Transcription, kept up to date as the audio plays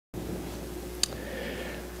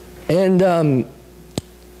And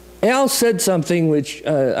Al said something which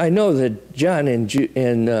I know that John and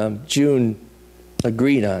June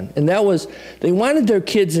agreed on, and that was they wanted their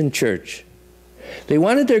kids in church. They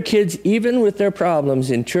wanted their kids, even with their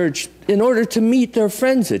problems, in church in order to meet their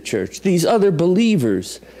friends at church, these other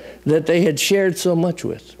believers that they had shared so much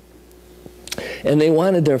with. And they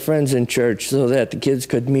wanted their friends in church so that the kids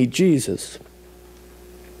could meet Jesus.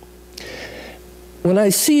 When I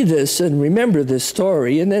see this and remember this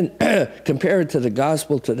story and then compare it to the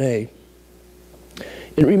gospel today,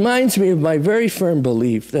 it reminds me of my very firm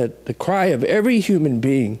belief that the cry of every human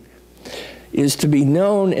being is to be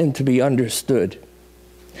known and to be understood,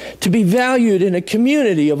 to be valued in a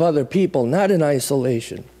community of other people, not in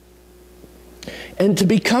isolation, and to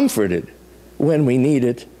be comforted when we need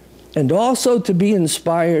it, and also to be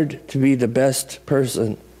inspired to be the best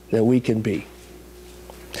person that we can be.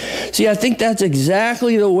 See, I think that's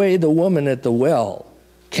exactly the way the woman at the well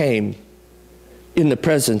came in the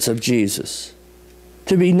presence of Jesus.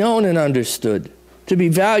 To be known and understood, to be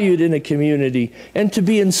valued in a community, and to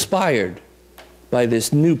be inspired by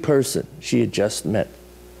this new person she had just met.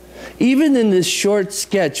 Even in this short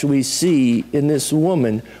sketch we see in this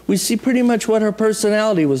woman, we see pretty much what her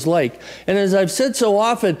personality was like. And as I've said so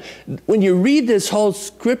often, when you read this whole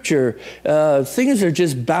scripture, things are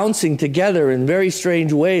just bouncing together in very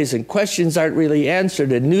strange ways, and questions aren't really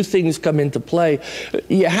answered, and new things come into play.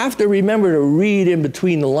 You have to remember to read in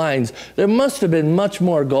between the lines. There must have been much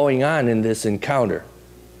more going on in this encounter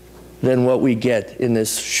than what we get in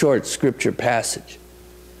this short scripture passage.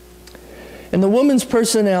 And the woman's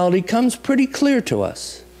personality comes pretty clear to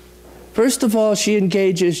us. First of all, she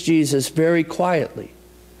engages Jesus very quietly,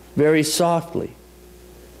 very softly.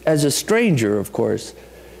 As a stranger, of course,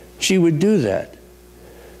 she would do that.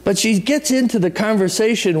 But she gets into the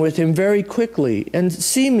conversation with him very quickly and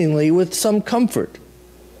seemingly with some comfort.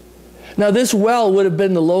 Now, this well would have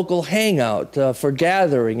been the local hangout for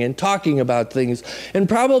gathering and talking about things. And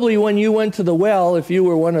probably when you went to the well, if you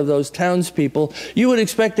were one of those townspeople, you would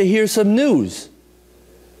expect to hear some news,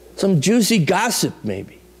 some juicy gossip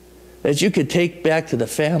maybe, that you could take back to the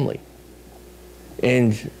family.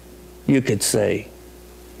 And you could say,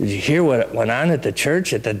 "Did you hear what went on at the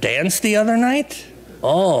church at the dance the other night?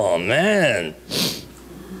 Oh, man."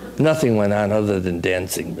 Nothing went on other than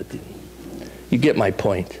dancing, but you get my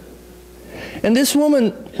point. And this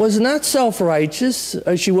woman was not self-righteous.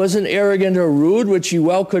 She wasn't arrogant or rude, which she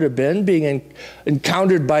well could have been, being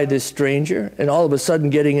encountered by this stranger and all of a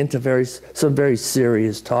sudden getting into some very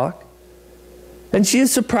serious talk. And she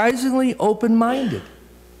is surprisingly open-minded.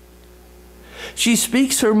 She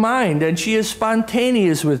speaks her mind, and she is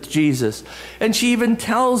spontaneous with Jesus. And she even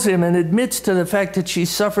tells him and admits to the fact that she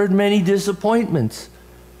suffered many disappointments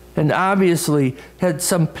and obviously had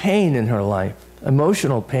some pain in her life,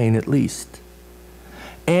 emotional pain at least.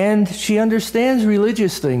 And she understands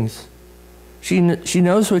religious things. She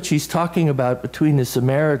knows what she's talking about between the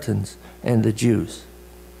Samaritans and the Jews.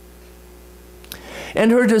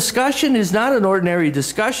 And her discussion is not an ordinary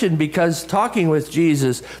discussion, because talking with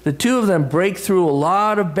Jesus, the two of them break through a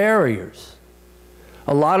lot of barriers,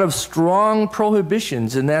 a lot of strong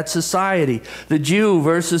prohibitions in that society. The Jew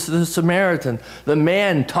versus the Samaritan, the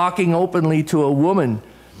man talking openly to a woman,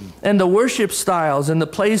 and the worship styles and the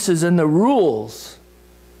places and the rules.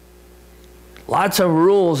 Lots of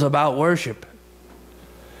rules about worship.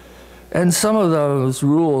 And some of those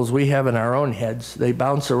rules we have in our own heads. They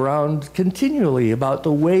bounce around continually about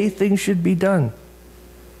the way things should be done.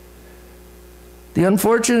 The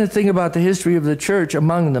unfortunate thing about the history of the church,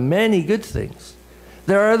 among the many good things,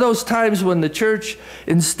 there are those times when the church,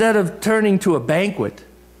 instead of turning to a banquet,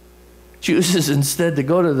 chooses instead to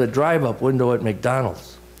go to the drive-up window at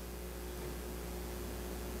McDonald's.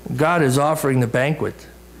 God is offering the banquet,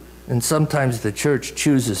 and sometimes the church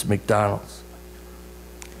chooses McDonald's.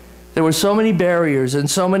 There were so many barriers and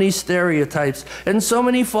so many stereotypes and so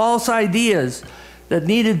many false ideas that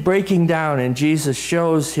needed breaking down, and Jesus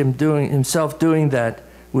shows himself doing that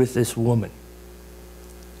with this woman.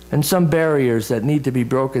 And some barriers that need to be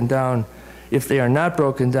broken down, if they are not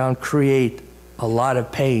broken down, create a lot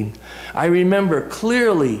of pain. I remember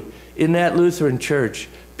clearly in that Lutheran church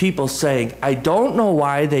people saying, "I don't know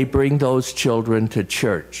why they bring those children to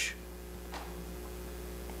church."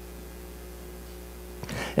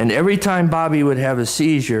 And every time Bobby would have a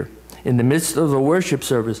seizure in the midst of the worship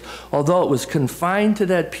service, although it was confined to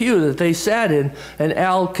that pew that they sat in, and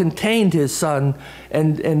Al contained his son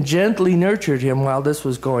and gently nurtured him while this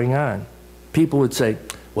was going on, people would say,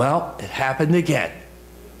 "Well, it happened again."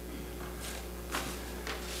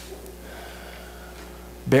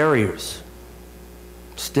 Barriers,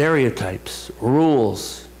 stereotypes,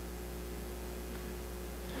 rules,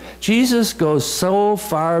 Jesus goes so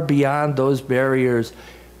far beyond those barriers.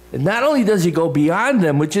 And not only does he go beyond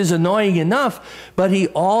them, which is annoying enough, but he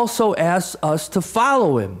also asks us to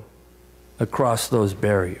follow him across those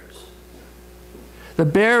barriers. The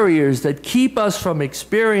barriers that keep us from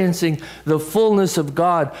experiencing the fullness of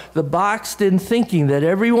God, the boxed-in thinking that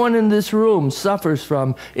everyone in this room suffers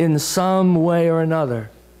from in some way or another.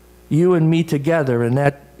 You and me together in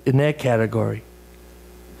that category.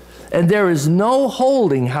 And there is no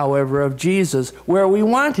holding, however, of Jesus where we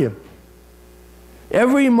want him.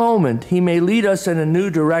 Every moment he may lead us in a new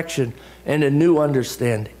direction and a new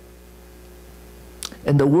understanding.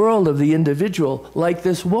 And the world of the individual, like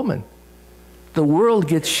this woman, the world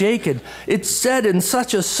gets shaken. It's said in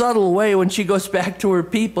such a subtle way when she goes back to her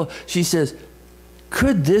people. She says,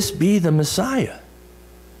 could this be the Messiah?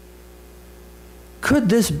 Could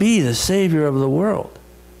this be the Savior of the world?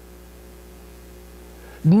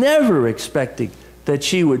 Never expecting that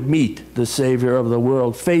she would meet the Savior of the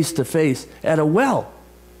world face to face at a well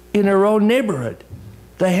in her own neighborhood,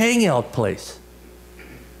 the hangout place.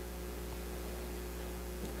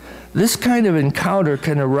 This kind of encounter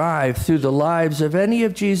can arrive through the lives of any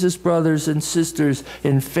of Jesus' brothers and sisters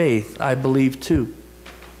in faith, I believe, too.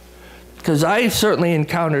 Because I certainly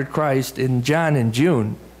encountered Christ in John and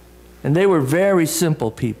June, and they were very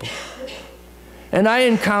simple people. And I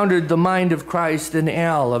encountered the mind of Christ in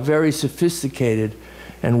Al, a very sophisticated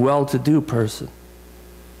and well-to-do person.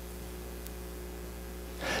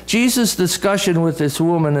 Jesus' discussion with this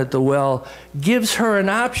woman at the well gives her an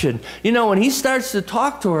option. You know, when he starts to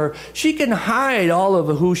talk to her, she can hide all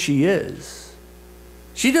of who she is.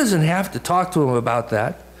 She doesn't have to talk to him about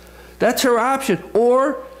that. That's her option.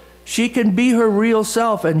 Or she can be her real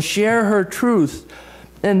self and share her truth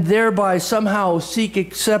and thereby somehow seek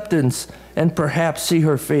acceptance and perhaps see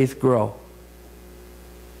her faith grow.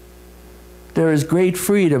 There is great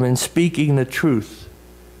freedom in speaking the truth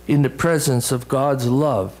in the presence of God's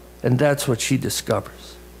love, and that's what she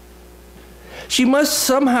discovers. She must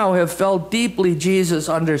somehow have felt deeply Jesus'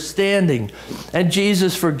 understanding and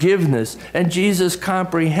Jesus' forgiveness and Jesus'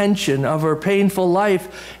 comprehension of her painful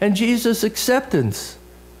life and Jesus' acceptance.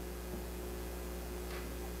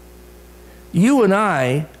 You and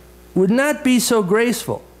I would not be so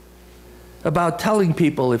graceful about telling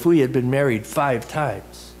people if we had been married 5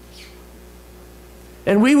 times.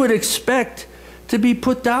 And we would expect to be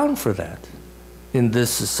put down for that in this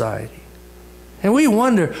society. And we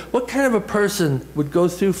wonder, what kind of a person would go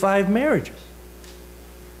through 5 marriages?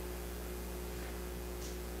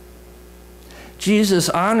 Jesus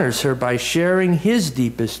honors her by sharing his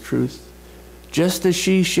deepest truth, just as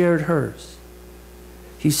she shared hers.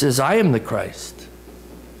 He says, I am the Christ.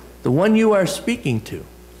 The one you are speaking to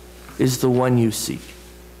is the one you seek.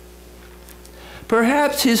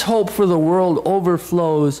 Perhaps his hope for the world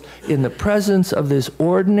overflows in the presence of this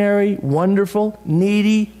ordinary, wonderful,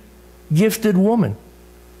 needy, gifted woman.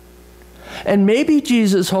 And maybe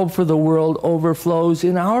Jesus' hope for the world overflows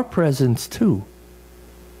in our presence too,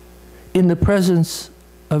 in the presence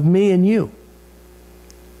of me and you.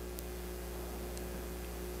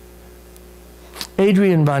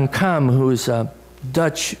 Adrian van Kam, who is a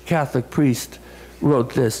Dutch Catholic priest,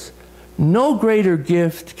 wrote this: no greater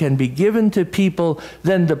gift can be given to people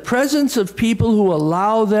than the presence of people who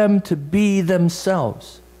allow them to be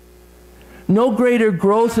themselves. No greater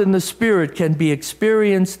growth in the Spirit can be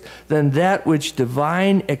experienced than that which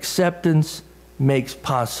divine acceptance makes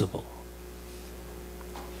possible.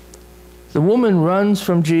 The woman runs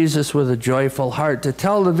from Jesus with a joyful heart to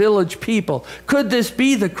tell the village people, could this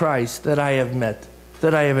be the Christ that I have met,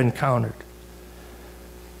 that I have encountered?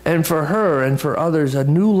 And for her and for others, a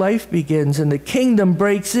new life begins and the kingdom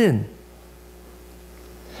breaks in.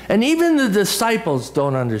 And even the disciples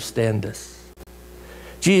don't understand this.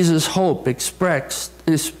 Jesus' hope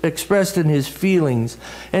is expressed in his feelings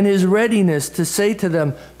and his readiness to say to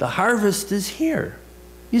them, the harvest is here.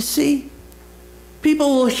 You see, people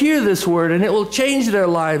will hear this word and it will change their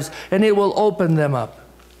lives and it will open them up.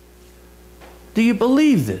 Do you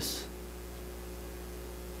believe this?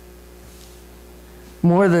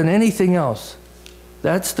 More than anything else,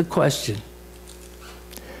 that's the question.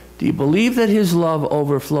 Do you believe that his love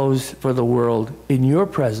overflows for the world in your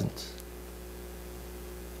presence?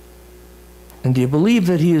 And do you believe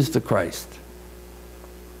that he is the Christ?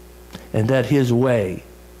 And that his way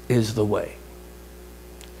is the way?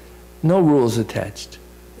 No rules attached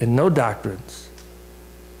and no doctrines,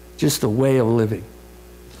 just a way of living.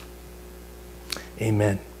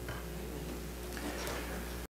 Amen.